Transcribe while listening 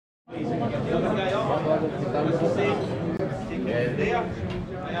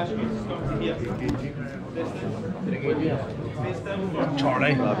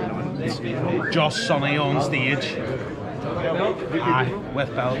Charlie, just Sonny on stage. Aye,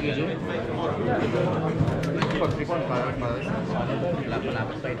 with belt.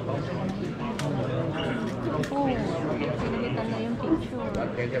 Oh, pinalitan na yung picture.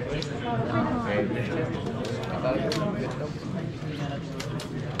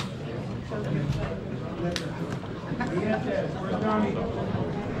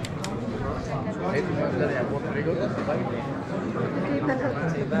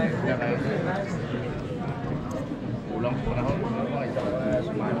 Ulang panahon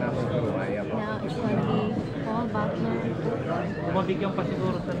sumana ko kaya po. Now it's gonna be Paul Butler Mabigyan pa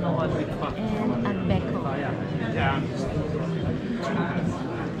siguro sa no 1 week pa. and Adbeco.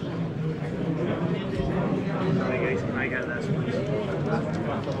 Hi guys, I got this.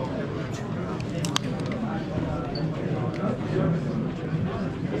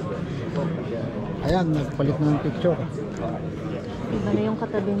 Ayan, nagpalit na ng picture. Iba na yung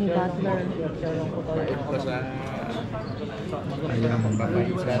katabi ni Butler. Ito pa sa Ayan.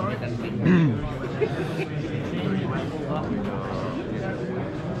 pagpapaisan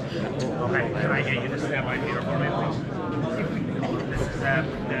Okay, can I get you to stand by Peter for me, please? This is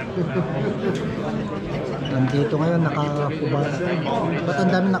Nandito ngayon, nakahubad. Ba't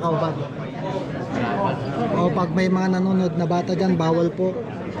ang dami nakahubad? O pag may mga nanonood na bata dyan, bawal po.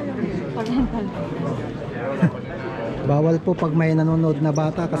 Parental. Bawal po pag may nanonood na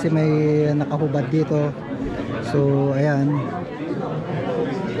bata kasi may nakahubad dito. So, ayan.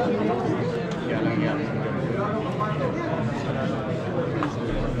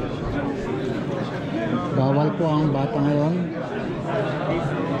 Bawal po ang bata ngayon.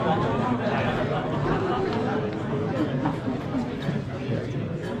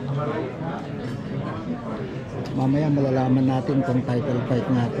 Mamaya malalaman natin kung title fight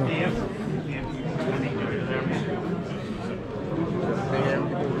nga to.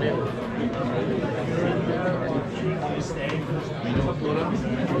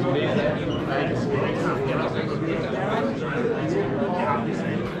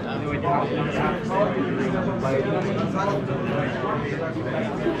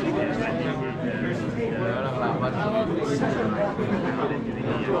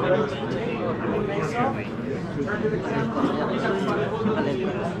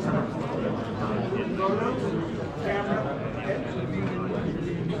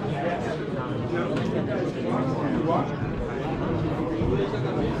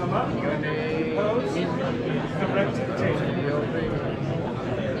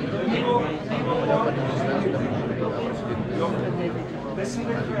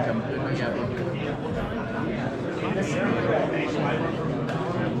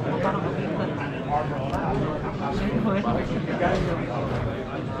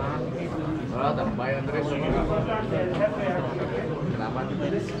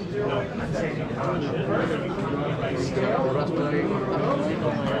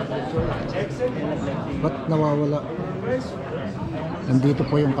 Ba't nawawala? Nandito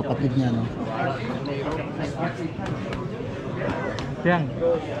po yung kapatid niya, no? Yang.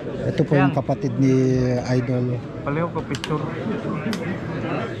 Ito po yung kapatid ni Idol. Paleho ko picture.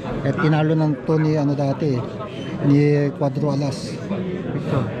 Eh, tinalo ng to ni ano dati, ni Cuadro Alas.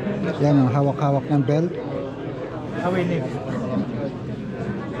 Picture. Yan, ang hawak-hawak ng belt. Winnie.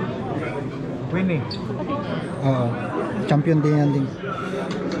 Winnie. Oo. Champion din yan din.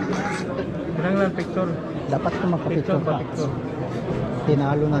 Pinanglan picture. Dapat ko magka-picture pa.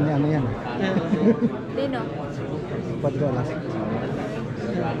 Tinalo na ni ano yan. Dino. Cuadro Alas.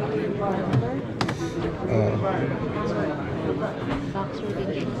 Oo.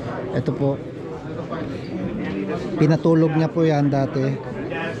 Ito po. Pinatulog niya po yan dati.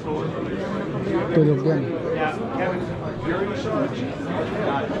 Tulog yan.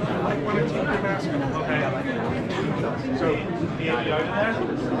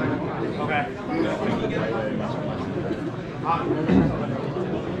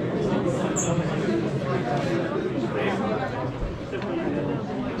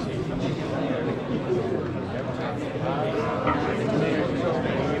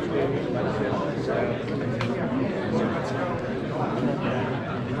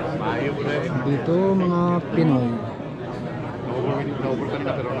 Dito mga Pinoy.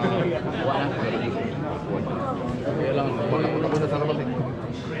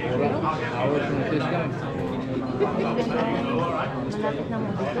 Malapit na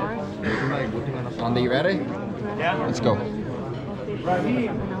mag-start. Are you ready? Let's go.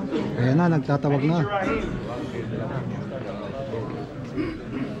 Ayan na, nagtatawag na.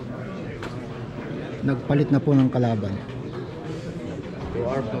 Nagpalit na po ng kalaban. 2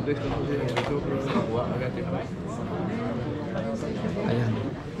 hours notice na po siya. Kuha agad siya. Ayan.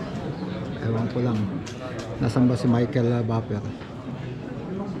 Ewan ko lang. Nasaan ba si Michael Buffer?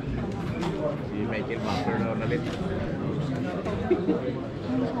 Si Michael Buffer na nalit.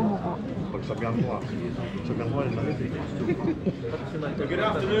 Pagsabihan ko ah. Pagsabihan ko nalit eh. Good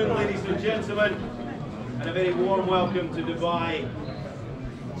afternoon, ladies and gentlemen, and a very warm welcome to Dubai.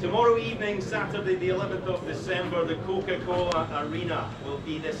 Tomorrow evening, Saturday the 11th of December, the Coca-Cola Arena will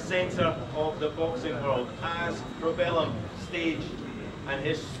be the centre of the boxing world as Probellum stage an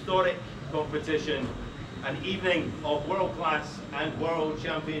historic competition, an evening of world-class and world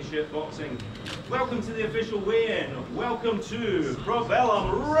championship boxing. Welcome to the official weigh-in. Welcome to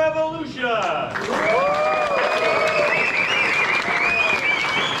Probellum Revolution!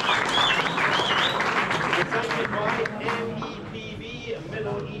 Presented by MEPB,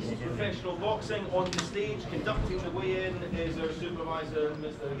 Middle East Professional Boxing. On the stage, conducting the weigh-in is our supervisor,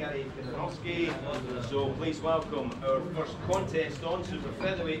 Mr. Gary Kazanowski. So please welcome our first contest on Super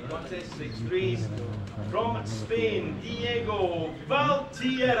Featherweight Contest 6-3s from Spain, Diego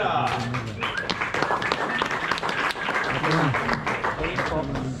Valtierra.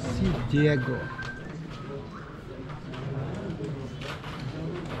 Si Diego.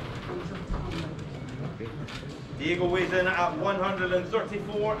 Diego weighs in at 134.5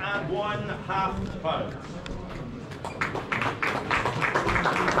 pounds.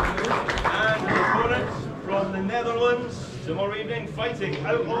 And the opponent from the Netherlands, tomorrow evening, fighting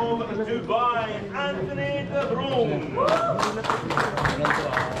out of Dubai, Anthony de Bruyne.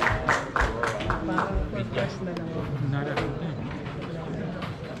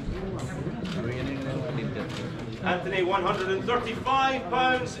 Anthony, 135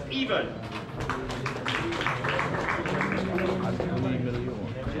 pounds even.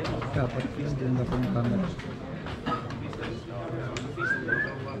 Dapat din na pong camera.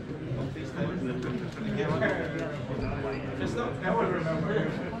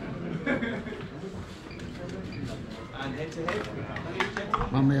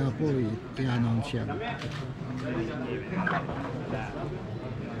 Mamaya po i-announce siya.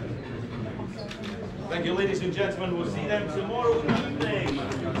 Thank you, ladies and gentlemen. We'll see them tomorrow evening.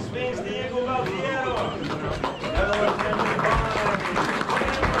 Spain's Diego Valtierra.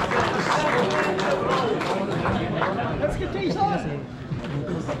 Let's get Jesus!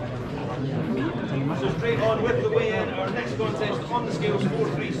 So straight on with the weigh-in, our next contest on the scales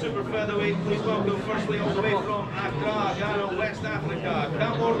 4-3 super featherweight. Please welcome firstly all the way from Accra, Ghana, West Africa,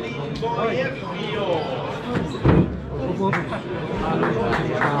 Cameroon Boyevio.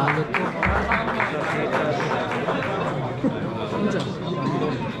 Cameroon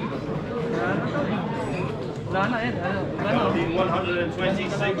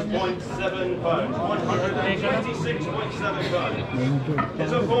 126.7 pounds. 126.7 pounds.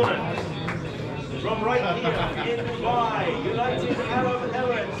 His opponent from right here in Dubai, United Arab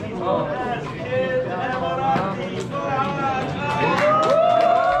Emirates, he's known as Kid Emirati Fahad.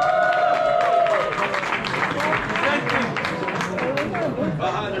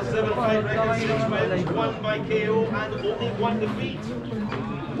 Fahad has 7 fight records, 6 wins, 1 by KO and only 1 defeat.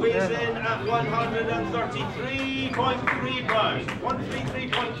 Weighs in at 133.3 pounds.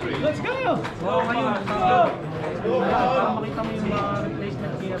 133.3. Let's go! Go, Fahad. Go, Fahad. Makita mo yung mga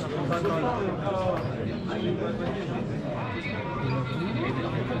replacement gear na kung gagawin.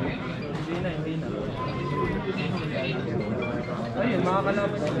 Hindi na. Ayun, mga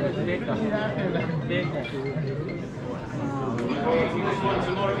kalaban sila. Deka.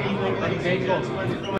 Tomorrow evening, ladies and gentlemen, from